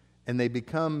 And they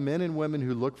become men and women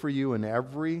who look for you in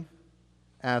every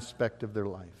aspect of their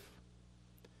life.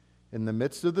 In the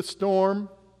midst of the storm,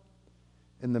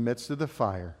 in the midst of the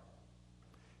fire,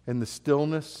 in the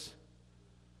stillness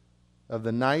of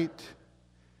the night,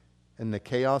 and the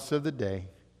chaos of the day,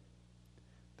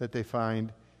 that they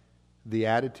find the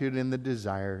attitude and the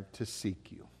desire to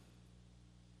seek you.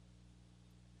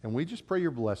 And we just pray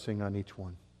your blessing on each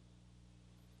one.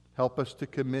 Help us to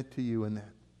commit to you in that.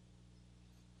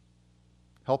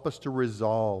 Help us to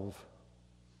resolve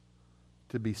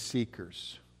to be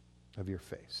seekers of your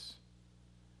face,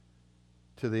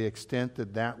 to the extent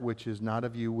that that which is not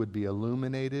of you would be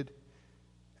illuminated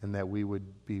and that we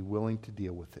would be willing to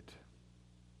deal with it.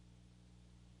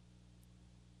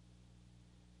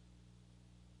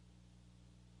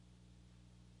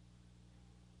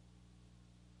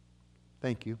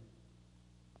 Thank you.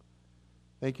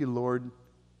 Thank you, Lord,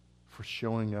 for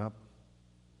showing up,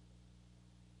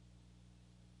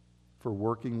 for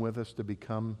working with us to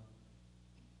become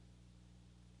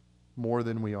more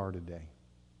than we are today,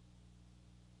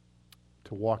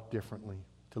 to walk differently,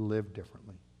 to live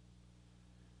differently.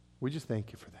 We just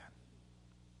thank you for that.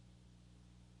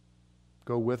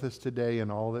 Go with us today in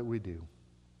all that we do.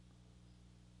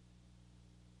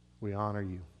 We honor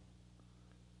you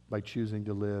by choosing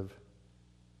to live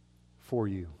for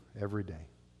you every day.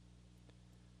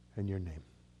 In your name,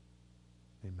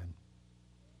 amen.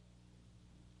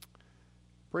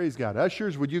 Praise God.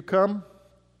 Ushers, would you come?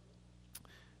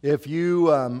 If you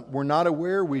were not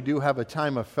aware, we do have a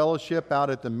time of fellowship out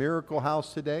at the Miracle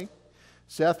House today.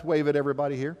 Seth, wave at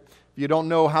everybody here. If you don't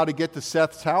know how to get to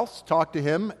Seth's house, talk to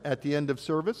him at the end of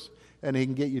service, and he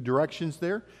can get you directions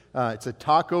there. It's a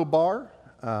taco bar.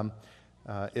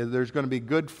 There's going to be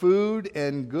good food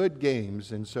and good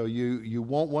games, and so you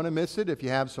won't want to miss it. If you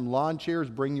have some lawn chairs,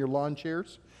 bring your lawn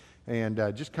chairs, and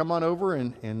just come on over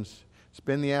and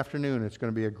spend the afternoon. It's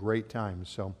going to be a great time.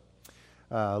 So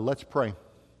let's pray.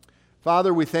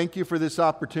 Father, we thank you for this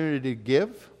opportunity to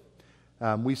give.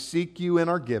 We seek you in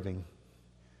our giving.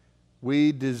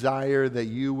 We desire that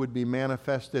you would be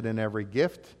manifested in every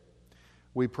gift.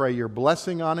 We pray your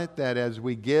blessing on it, that as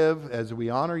we give, as we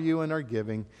honor you in our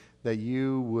giving, that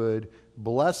you would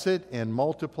bless it and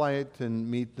multiply it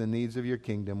and meet the needs of your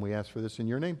kingdom. We ask for this in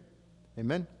your name.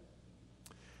 Amen.